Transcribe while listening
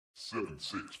7,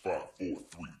 6, 5, 4, 3,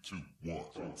 2, 1. You'll never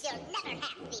have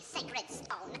the sacred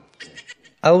stone.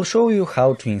 I'll show you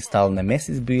how to install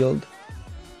Nemesis build.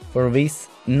 For this,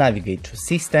 navigate to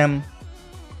System,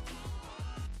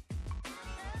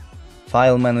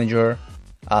 File Manager,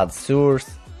 Add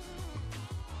Source,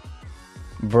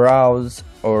 Browse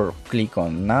or click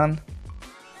on None.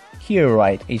 Here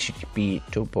write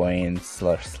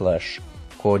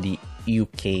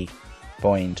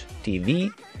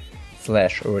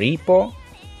http://kodiuk.tv/repo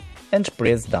and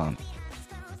press Done.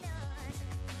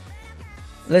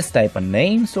 Let's type a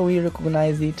name so we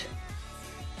recognize it.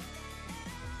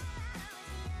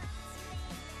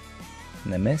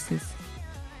 Nemesis.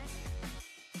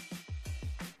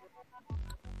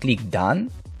 Click Done.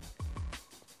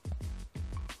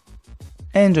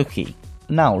 And OK.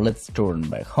 Now let's turn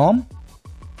back home.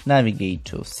 Navigate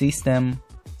to System,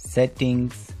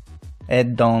 Settings,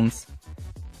 Add-ons.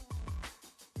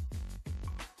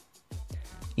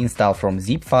 Install from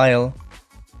zip file.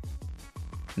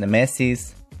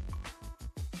 Nemesis.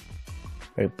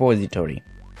 Repository.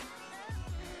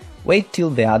 Wait till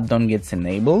the add-on gets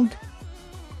enabled.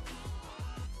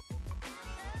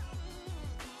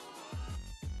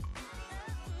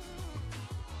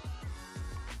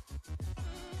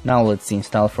 Now let's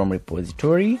install from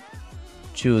repository.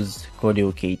 Choose Kodi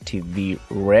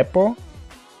repo.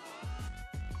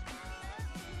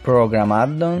 Program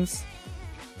add-ons.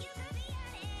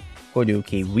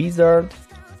 Kodi wizard.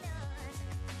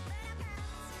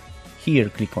 Here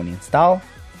click on install.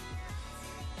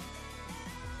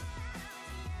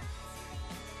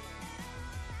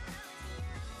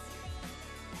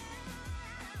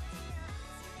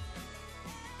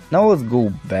 Now let's go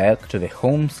back to the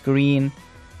home screen.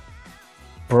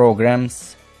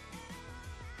 Programs,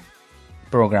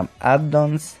 Program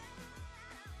add-ons,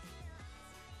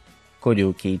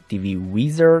 Kodi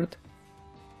wizard,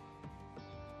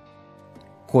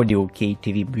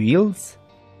 Kodi builds,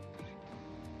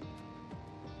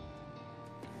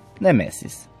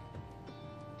 Nemesis.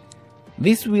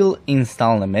 This will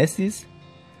install Nemesis,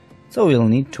 so we'll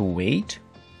need to wait.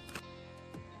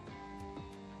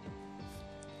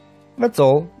 That's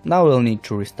all. Now we'll need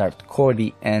to restart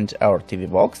Kodi and our TV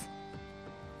box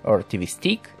or TV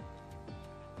stick.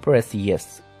 Press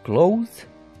yes, close.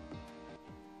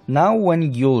 Now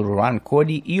when you'll run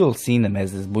Kodi, you'll see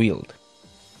Nemesis build.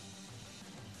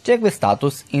 Check the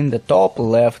status in the top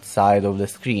left side of the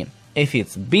screen. If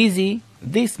it's busy,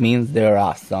 this means there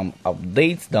are some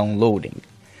updates downloading.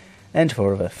 And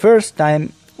for the first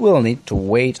time, we'll need to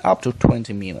wait up to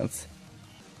 20 minutes.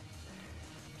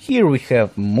 Here we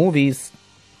have movies,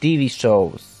 TV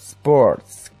shows,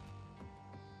 sports,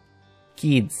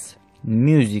 kids,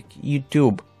 music,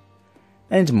 YouTube,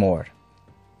 and more.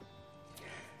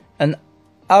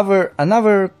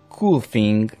 Another cool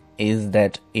thing is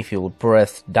that if you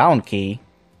press down key,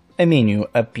 a menu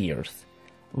appears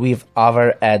with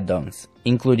other add-ons,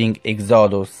 including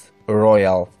Exodus,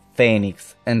 Royal,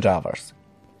 Phoenix, and others.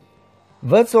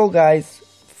 That's all, guys.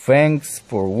 Thanks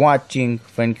for watching,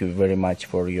 thank you very much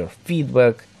for your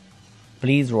feedback.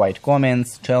 Please write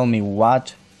comments, tell me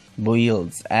what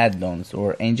builds, add-ons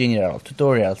or in general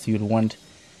tutorials you'd want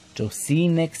to see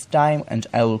next time and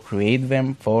I will create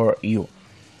them for you.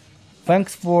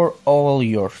 Thanks for all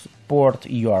your support,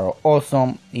 you are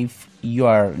awesome. If you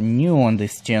are new on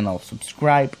this channel,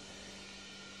 subscribe,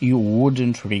 you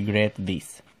wouldn't regret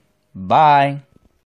this. Bye!